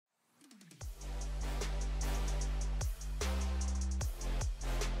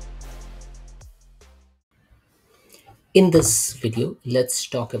In this video, let's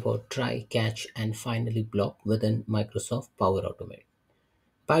talk about try, catch, and finally block within Microsoft Power Automate.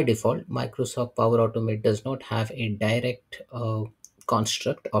 By default, Microsoft Power Automate does not have a direct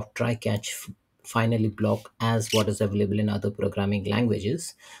construct of try, catch, finally block as what is available in other programming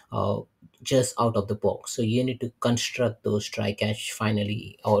languages just out of the box. So you need to construct those try, catch,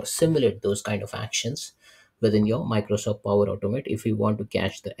 finally, or simulate those kind of actions within your Microsoft Power Automate if you want to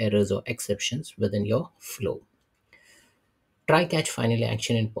catch the errors or exceptions within your flow. Try catch finally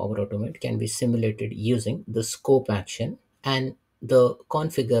action in Power Automate can be simulated using the scope action and the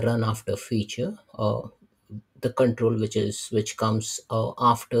configure run after feature, the control which comes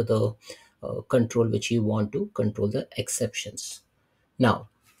after the control which you want to control the exceptions. Now,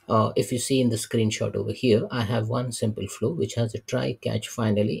 if you see in the screenshot over here, I have one simple flow which has a try catch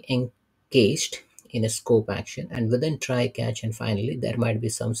finally encased in a scope action, and within try catch and finally there might be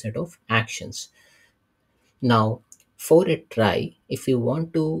some set of actions. Now, for a try, if you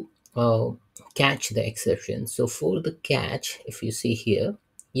want to catch the exception, so for the catch, if you see here,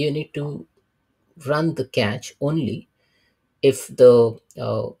 you need to run the catch only if the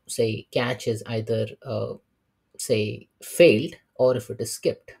say catch is either say failed or if it is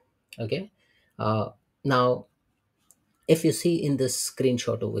skipped. Okay. Now, if you see in this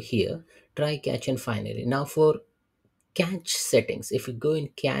screenshot over here, try catch and finally. Now for catch settings, if you go in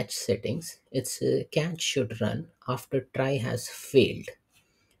catch settings, it's catch should run after try has failed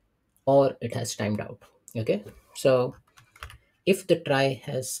or it has timed out. Okay, so if the try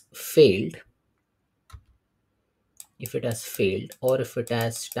has failed, if it has failed or if it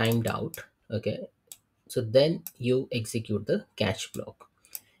has timed out, okay, so then you execute the catch block.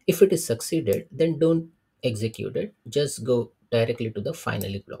 If it is succeeded, then don't execute it, just go directly to the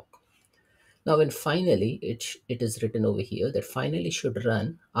finally block. Now, when finally, it is written over here that finally should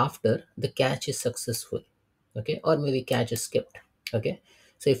run after the catch is successful, okay, or maybe catch is skipped, okay.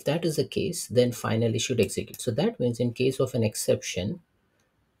 So if that is the case, then finally should execute. So that means in case of an exception,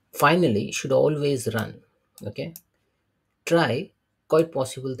 finally should always run, okay. Try, quite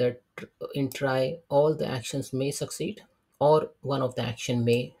possible that in try all the actions may succeed or one of the action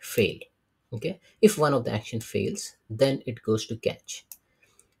may fail, okay. If one of the action fails, then it goes to catch.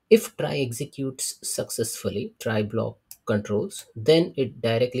 If try executes successfully, try block controls, then it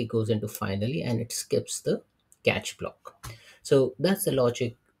directly goes into finally and it skips the catch block. So that's the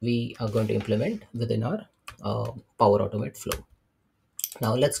logic we are going to implement within our Power Automate flow.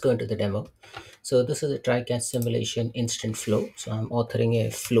 Now let's go into the demo. So this is a try catch simulation instant flow. So I'm authoring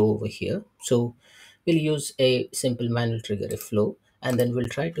a flow over here. So we'll use a simple manual trigger a flow, and then we'll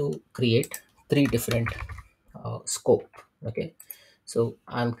try to create three different scope. Okay, so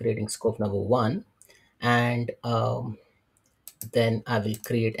I'm creating scope number one, and then I will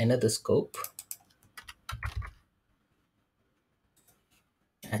create another scope,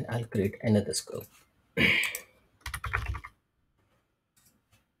 and I'll create another scope.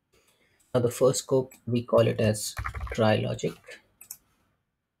 Now the first scope we call it as try logic.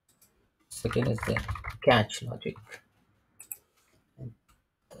 Second is the catch logic.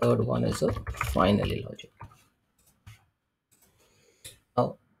 Third one is a finally logic.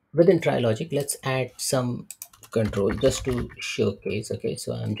 Now within try logic, let's add some control just to showcase. Okay,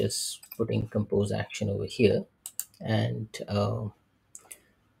 so I'm just putting compose action over here, and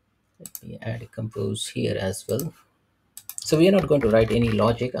let me add a compose here as well. So we are not going to write any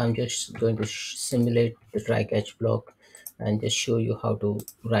logic. I'm just going to simulate the try catch block and just show you how to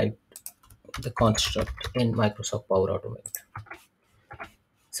write the construct in Microsoft Power Automate.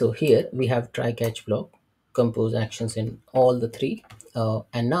 So here we have try catch block, compose actions in all the three.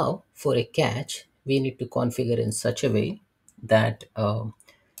 And now for a catch, we need to configure in such a way that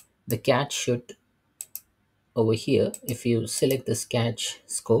the catch should over here, if you select this catch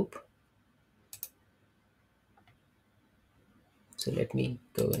scope, so let me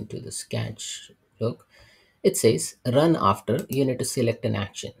go into this catch block. It says run after, you need to select an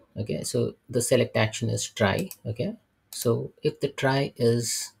action. Okay, so the select action is try. Okay, so if the try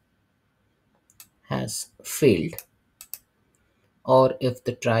is has failed or if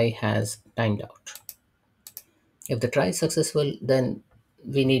the try has timed out, if the try is successful, then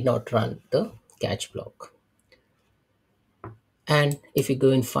we need not run the catch block. And if we go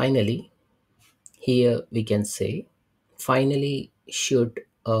in finally, here we can say finally should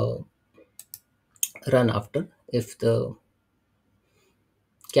run after if the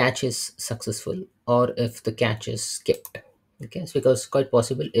catch is successful or if the catch is skipped. Okay, it's because quite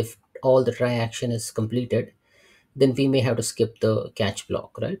possible if all the try action is completed, then we may have to skip the catch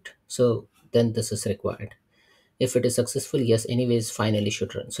block, right? So then this is required. If it is successful, yes, anyways finally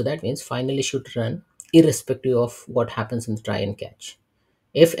should run. So that means finally should run irrespective of what happens in try and catch.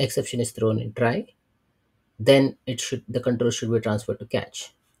 If exception is thrown in try, then the control should be transferred to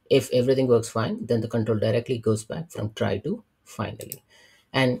catch. If everything works fine, then the control directly goes back from try to finally.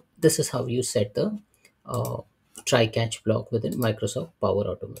 And this is how you set the uh, try catch block within Microsoft Power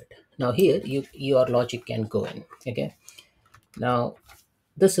Automate. Now here your logic can go in. Okay. Now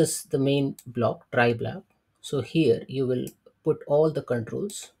this is the main block, try block. So here you will put all the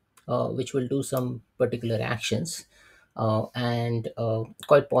controls which will do some particular actions, and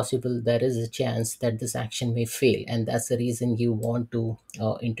quite possible there is a chance that this action may fail, and that's the reason you want to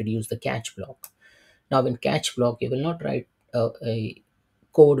introduce the catch block. Now in catch block you will not write a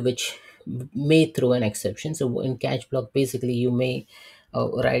code which may throw an exception. So in catch block basically you may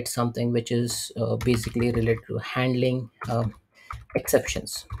write something which is basically related to handling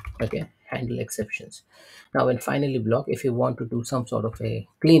exceptions. Okay, handle exceptions. Now in finally block, if you want to do some sort of a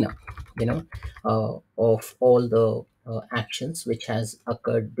cleanup, you know, of all the actions which has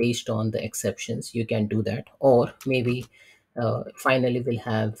occurred based on the exceptions, you can do that. Or maybe finally we'll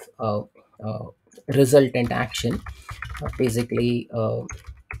have uh, resultant action, basically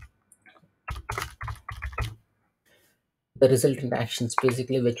the resultant actions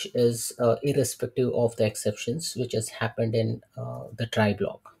basically which is irrespective of the exceptions which has happened in the try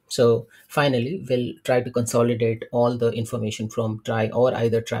block. So finally we'll try to consolidate all the information from try or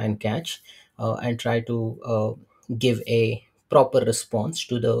either try and catch, and try to give a proper response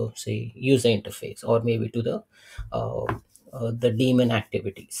to the say user interface, or maybe to uh, the daemon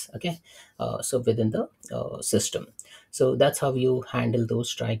activities. Okay, so within the system. So that's how you handle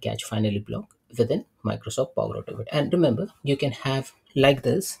those try catch finally block within Microsoft Power Automate. And remember, you can have like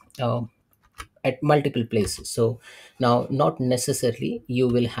this at multiple places. So now not necessarily you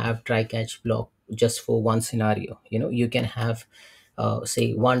will have try catch block just for one scenario. You know, you can have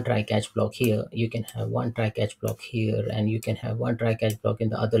say one try catch block here, you can have one try catch block here, and you can have one try catch block in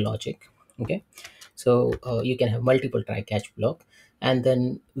the other logic. Okay, so you can have multiple try catch block, and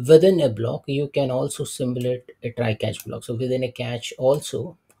then within a block you can also simulate a try catch block. So within a catch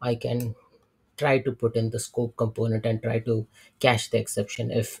also I can try to put in the scope component and try to catch the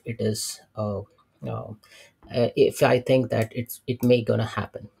exception if it is if I think that it may gonna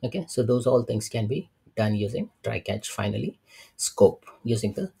happen. Okay, so those all things can be done using try catch finally scope,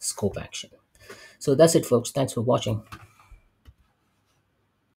 using the scope action. So that's it folks, thanks for watching.